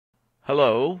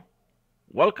Hello,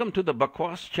 welcome to the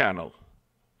Bakwas channel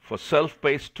for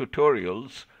self-paced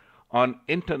tutorials on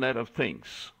Internet of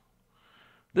Things.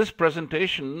 This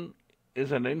presentation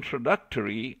is an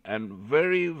introductory and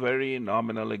very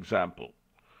nominal example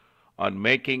on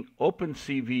making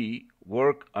OpenCV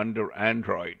work under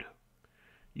Android,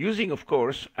 using of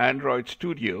course Android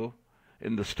Studio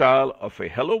in the style of a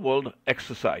Hello World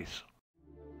exercise.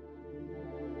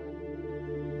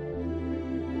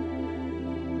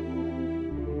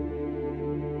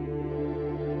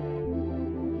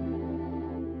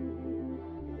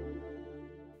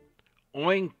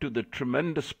 Owing to the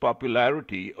tremendous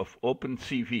popularity of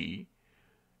OpenCV,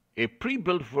 a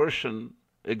pre-built version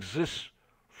exists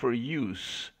for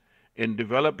use in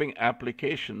developing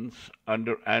applications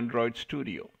under Android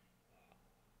Studio.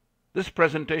 This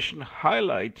presentation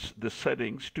highlights the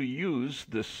settings to use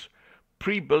this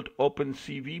pre-built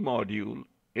OpenCV module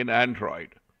in Android.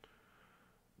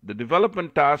 The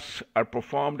development tasks are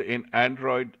performed in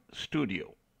Android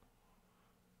Studio.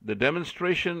 The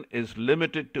demonstration is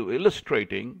limited to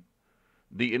illustrating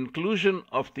the inclusion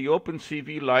of the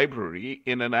OpenCV library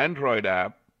in an Android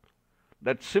app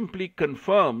that simply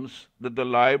confirms that the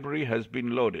library has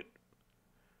been loaded.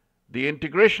 The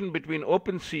integration between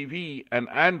OpenCV and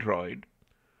Android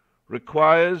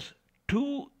requires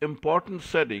two important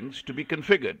settings to be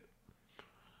configured.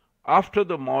 After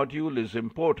the module is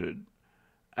imported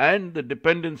and the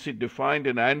dependency defined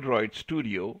in Android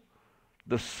Studio,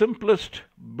 the simplest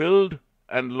build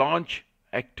and launch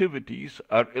activities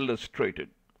are illustrated.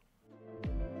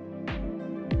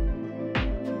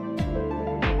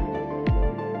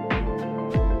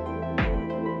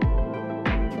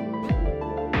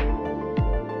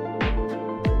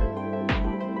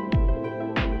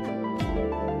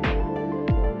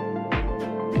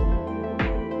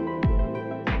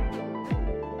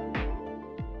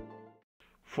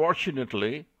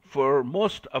 Fortunately, for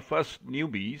most of us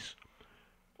newbies,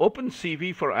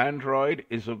 OpenCV for Android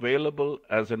is available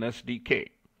as an SDK.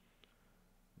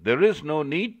 There is no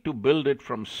need to build it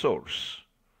from source,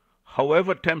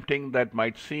 however tempting that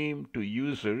might seem to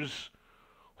users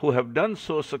who have done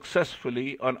so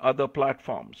successfully on other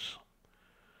platforms.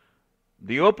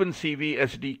 The OpenCV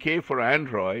SDK for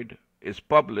Android is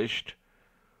published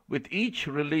with each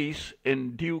release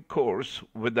in due course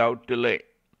without delay.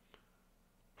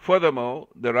 Furthermore,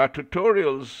 there are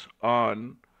tutorials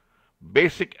on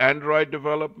basic Android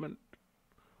development,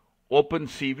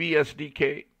 OpenCV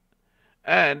SDK,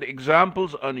 and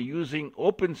examples on using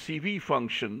OpenCV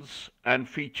functions and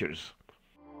features.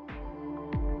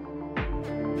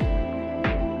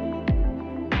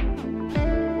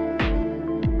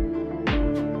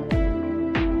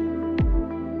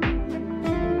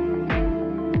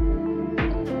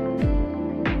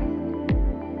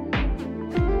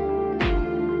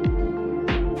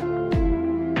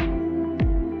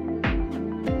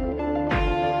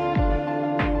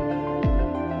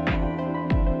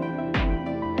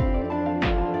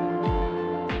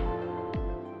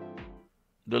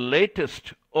 The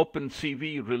latest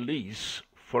OpenCV release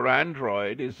for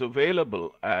Android is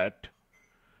available at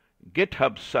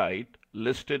GitHub site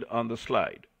listed on the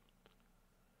slide.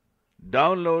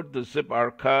 Download the zip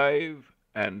archive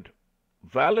and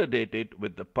validate it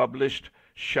with the published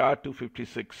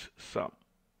SHA-256 sum.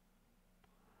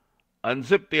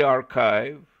 Unzip the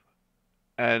archive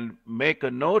and make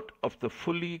a note of the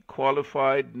fully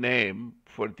qualified name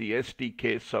for the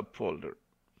SDK subfolder.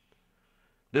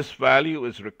 This value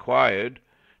is required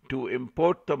to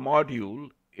import the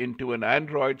module into an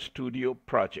Android Studio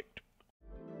project.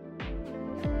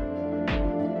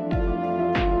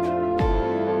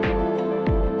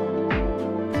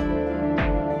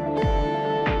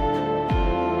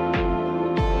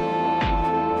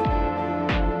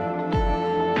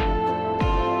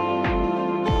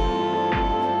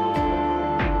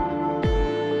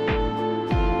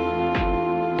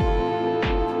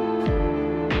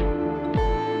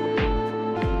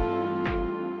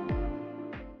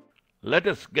 Let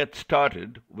us get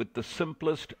started with the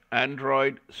simplest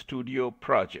Android Studio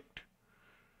project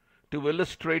to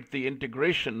illustrate the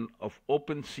integration of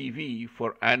OpenCV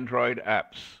for Android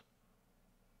apps.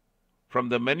 From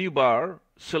the menu bar,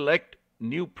 select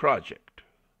New Project.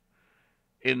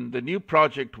 In the New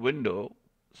Project window,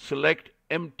 select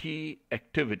Empty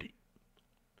Activity.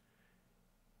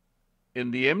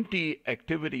 In the Empty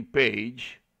Activity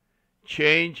page,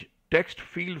 change text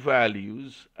field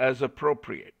values as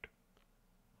appropriate.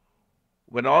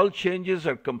 When all changes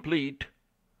are complete,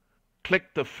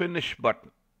 click the Finish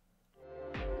button.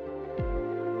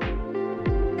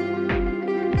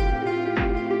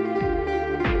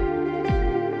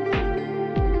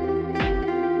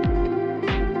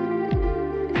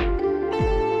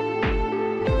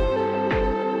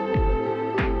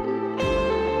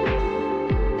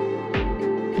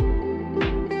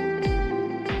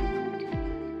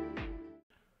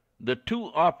 The two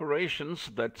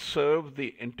operations that serve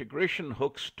the integration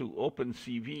hooks to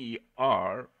OpenCV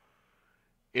are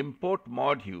import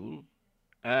module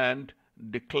and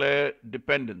declare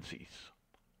dependencies.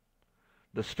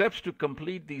 The steps to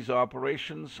complete these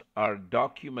operations are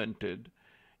documented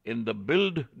in the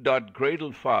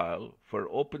build.gradle file for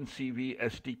OpenCV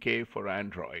SDK for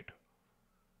Android.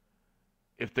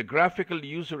 If the graphical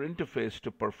user interface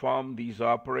to perform these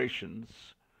operations,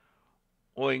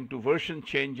 owing to version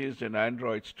changes in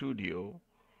Android Studio,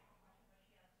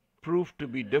 proved to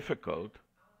be difficult,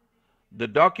 the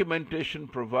documentation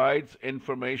provides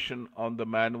information on the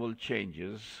manual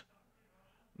changes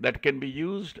that can be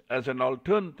used as an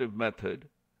alternative method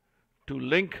to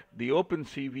link the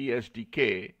OpenCV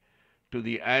SDK to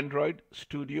the Android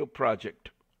Studio project.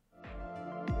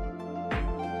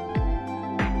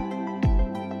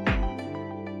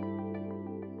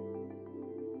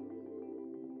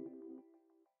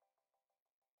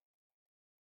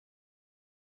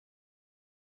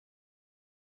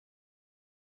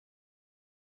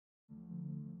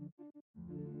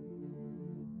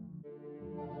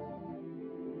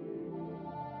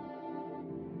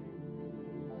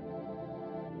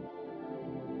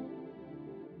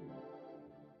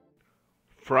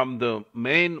 From the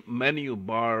main menu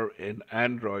bar in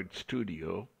Android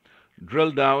Studio,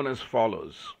 drill down as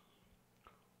follows: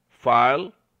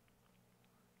 File,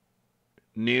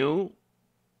 New,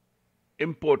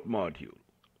 Import Module.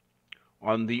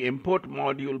 On the Import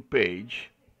Module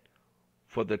page,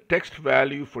 for the text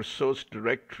value for source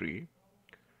directory,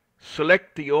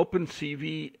 select the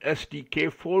OpenCV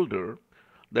SDK folder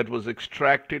that was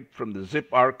extracted from the zip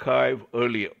archive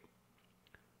earlier.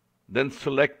 Then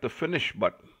select the Finish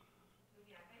button.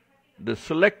 The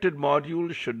selected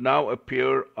module should now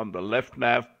appear on the left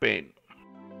nav pane.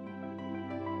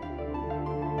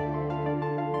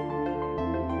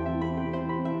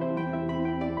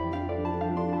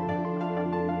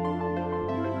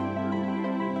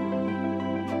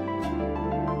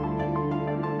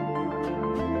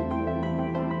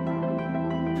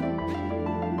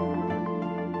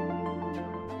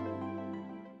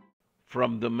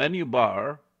 From the menu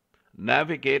bar,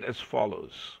 navigate as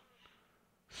follows.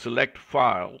 Select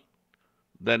File,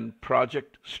 then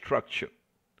Project Structure.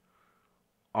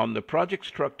 On the Project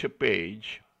Structure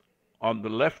page, on the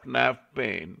left nav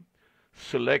pane,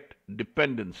 select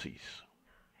Dependencies.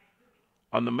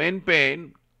 On the main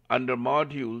pane, under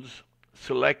Modules,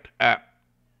 select App.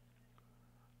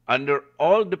 Under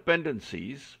All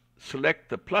Dependencies, select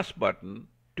the plus button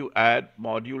to add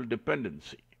module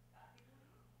dependency.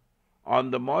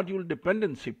 On the module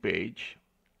dependency page,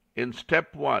 in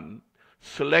Step 1,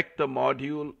 select the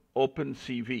module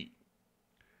OpenCV.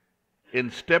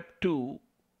 In Step 2,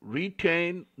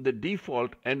 retain the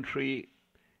default entry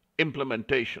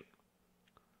implementation.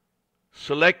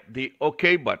 Select the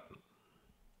OK button.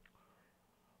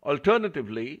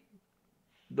 Alternatively,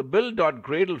 the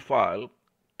build.gradle file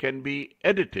can be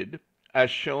edited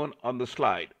as shown on the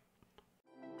slide.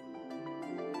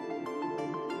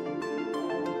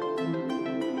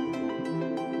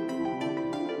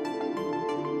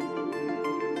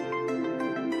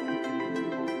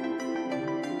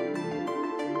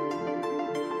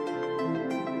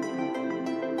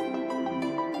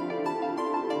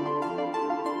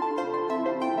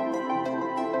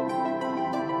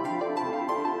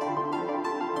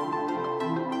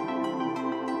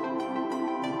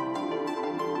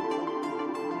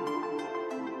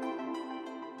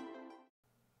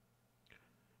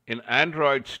 In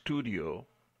Android Studio,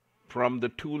 from the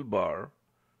toolbar,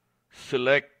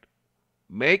 select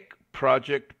Make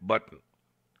Project button.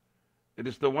 It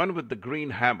is the one with the green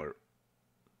hammer.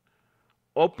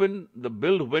 Open the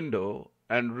build window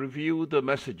and review the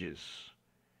messages.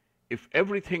 If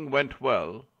everything went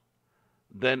well,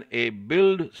 then a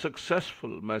Build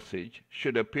Successful message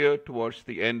should appear towards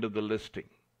the end of the listing.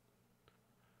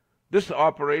 This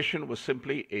operation was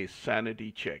simply a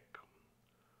sanity check.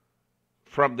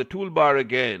 From the toolbar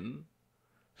again,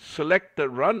 select the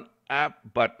Run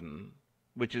App button,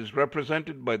 which is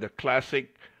represented by the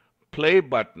classic Play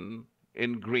button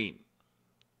in green.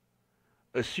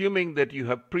 Assuming that you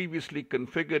have previously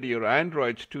configured your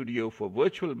Android Studio for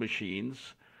virtual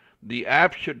machines, the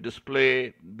app should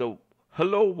display the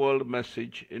Hello World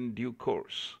message in due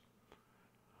course.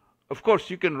 Of course,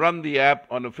 you can run the app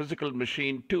on a physical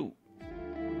machine too.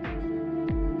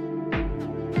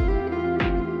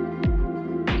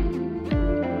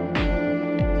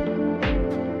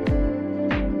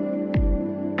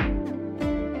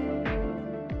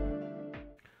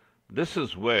 This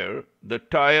is where the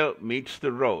tire meets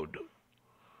the road.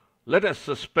 Let us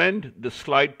suspend the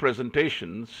slide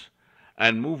presentations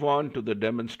and move on to the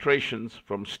demonstrations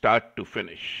from start to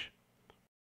finish.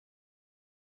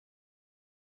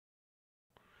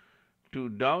 To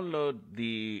download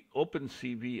the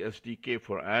OpenCV SDK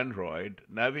for Android,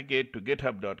 navigate to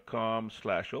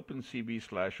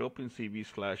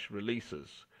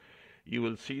github.com/opencv/opencv/releases. You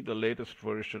will see the latest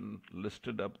version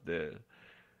listed up there.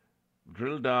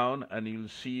 Drill down and you'll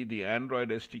see the Android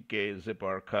SDK zip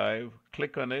archive.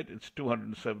 Click on it. It's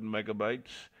 207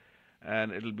 megabytes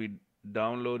and it'll be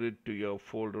downloaded to your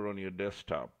folder on your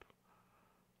desktop.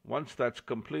 Once that's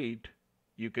complete,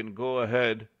 you can go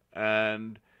ahead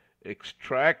and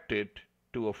extract it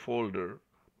to a folder,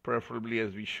 preferably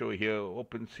as we show here,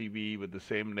 OpenCV with the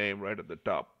same name right at the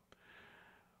top.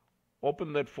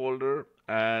 Open that folder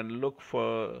and look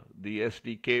for the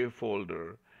SDK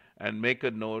folder and make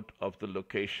a note of the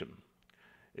location.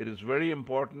 It is very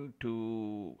important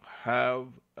to have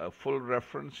a full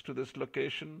reference to this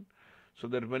location so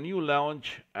that when you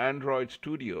launch Android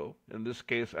Studio, in this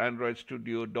case Android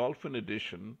Studio Dolphin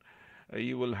Edition,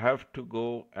 you will have to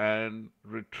go and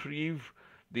retrieve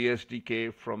the SDK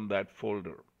from that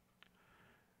folder.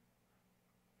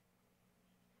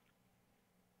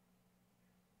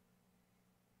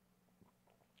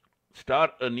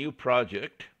 Start a new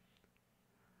project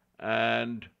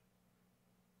and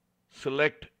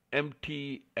select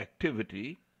empty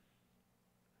activity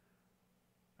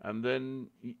and then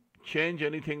change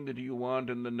anything that you want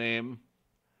in the name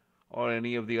or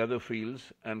any of the other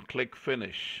fields and click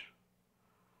Finish.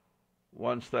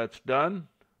 Once that's done,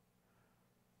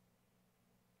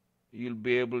 you'll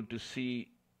be able to see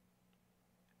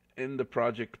in the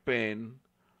project pane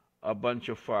a bunch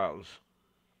of files.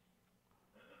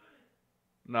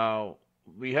 Now,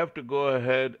 we have to go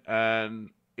ahead and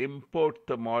import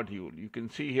the module. You can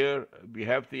see here we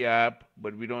have the app,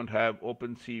 but we don't have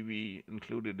OpenCV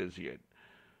included as yet.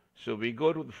 So we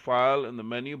go to the file in the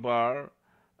menu bar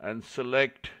and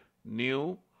select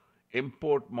New,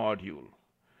 Import Module.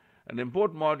 An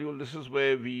import module, this is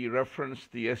where we reference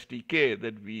the SDK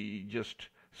that we just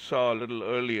saw a little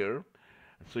earlier.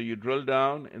 So you drill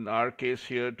down, in our case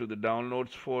here, to the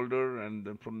Downloads folder, and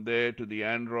then from there to the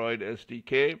Android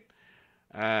SDK,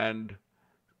 and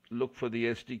look for the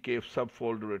SDK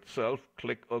subfolder itself.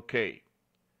 Click OK.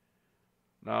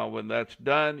 Now, when that's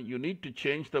done, you need to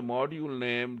change the module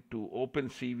name to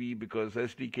OpenCV because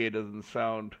SDK doesn't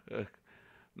sound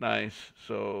nice,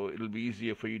 so it'll be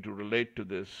easier for you to relate to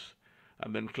this,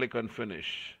 and then click on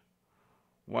Finish.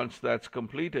 Once that's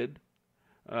completed,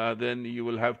 then you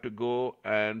will have to go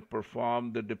and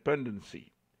perform the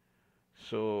dependency.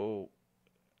 So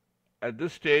at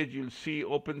this stage, you'll see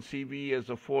OpenCV as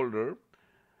a folder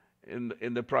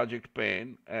in the project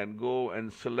pane, and go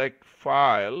and select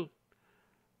File,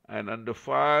 and under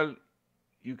File,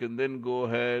 you can then go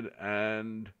ahead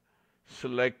and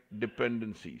select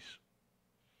Dependencies.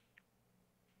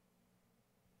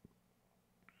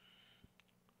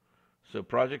 So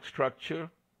project structure,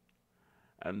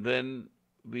 and then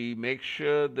we make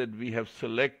sure that we have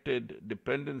selected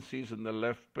dependencies in the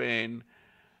left pane,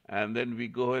 and then we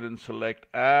go ahead and select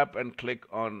App and click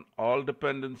on All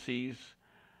Dependencies.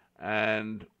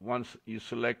 And once you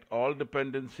select all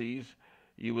dependencies,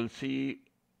 you will see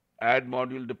Add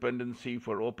Module Dependency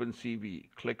for OpenCV.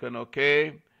 Click on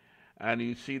OK, and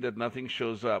you see that nothing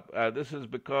shows up. This is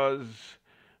because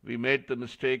we made the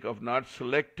mistake of not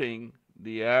selecting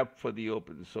the app for the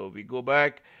Open. So we go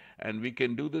back and we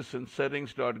can do this in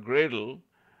settings.gradle,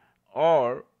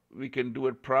 or we can do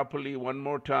it properly one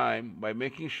more time by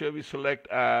making sure we select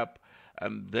App,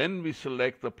 and then we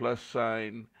select the plus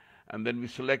sign, and then we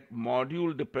select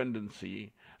Module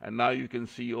Dependency, and now you can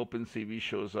see OpenCV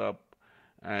shows up,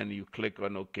 and you click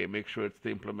on OK. Make sure it's the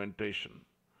implementation.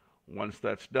 Once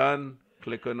that's done,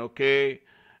 click on OK,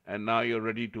 and now you're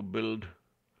ready to build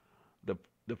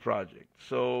the project.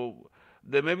 So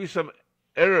there may be some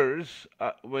errors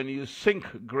when you sync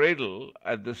Gradle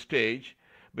at this stage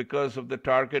because of the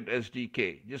target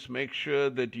SDK. Just make sure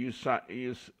that you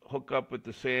hook up with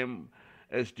the same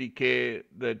SDK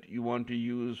that you want to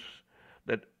use,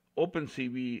 that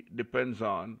OpenCV depends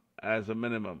on as a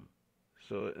minimum.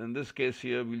 So in this case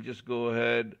here, we'll just go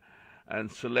ahead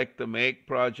and select the Make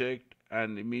project,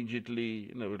 and immediately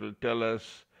it'll tell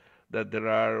us that there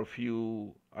are a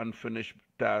few unfinished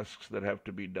tasks that have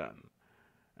to be done.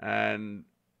 And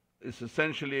it's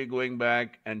essentially going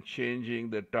back and changing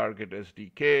the target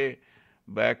SDK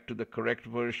back to the correct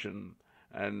version,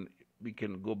 and we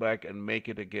can go back and make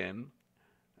it again.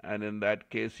 And in that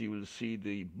case, you will see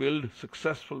the build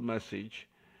successful message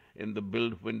in the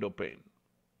build window pane.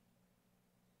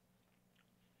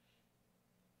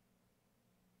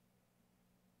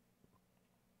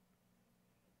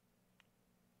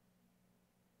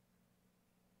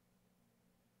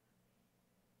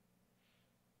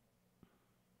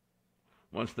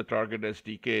 Once the target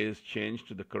SDK is changed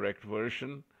to the correct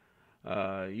version,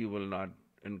 you will not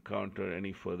encounter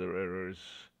any further errors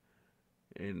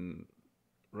in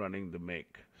running the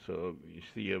make. So you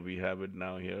see here we have it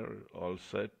now here all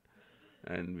set,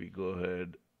 and we go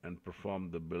ahead and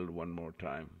perform the build one more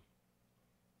time.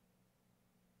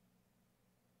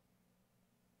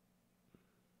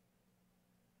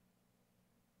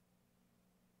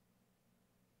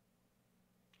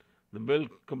 The build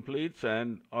completes,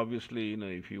 and obviously,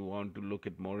 if you want to look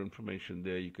at more information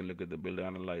there, you can look at the build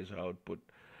analyze output.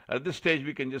 At this stage,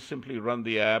 we can just simply run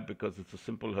the app because it's a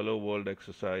simple hello world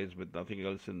exercise with nothing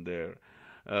else in there.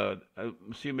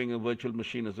 Assuming a virtual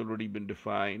machine has already been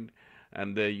defined,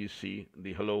 and there you see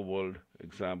the hello world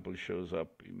example shows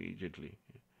up immediately.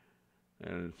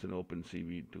 And it's an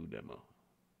OpenCV 2 demo.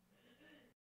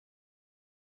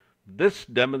 This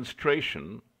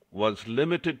demonstration was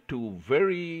limited to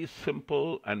very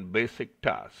simple and basic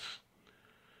tasks.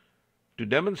 To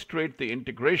demonstrate the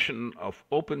integration of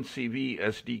OpenCV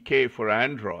SDK for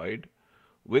Android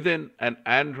within an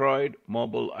Android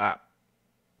mobile app.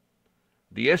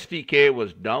 The SDK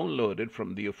was downloaded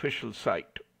from the official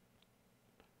site.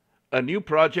 A new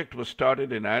project was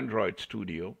started in Android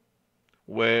Studio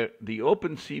where the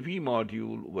OpenCV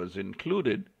module was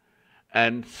included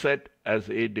and set as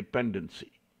a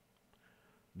dependency.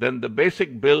 Then the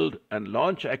basic build and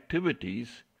launch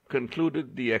activities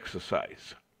concluded the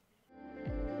exercise.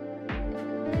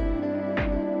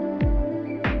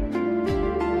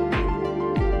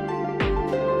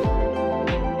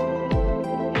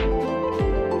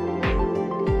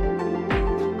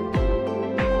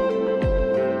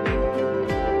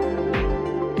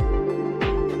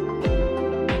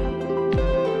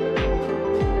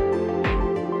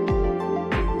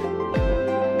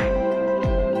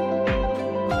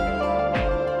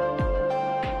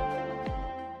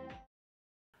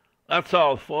 That's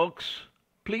all, folks.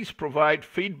 Please provide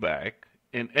feedback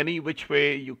in any which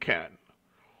way you can.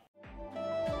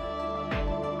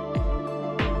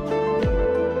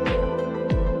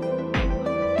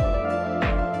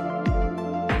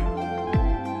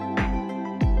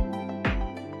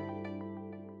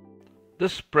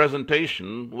 This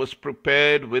presentation was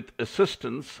prepared with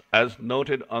assistance as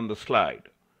noted on the slide.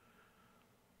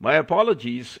 My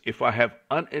apologies if I have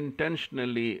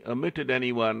unintentionally omitted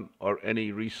anyone or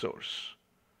any resource.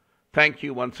 Thank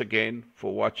you once again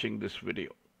for watching this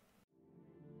video.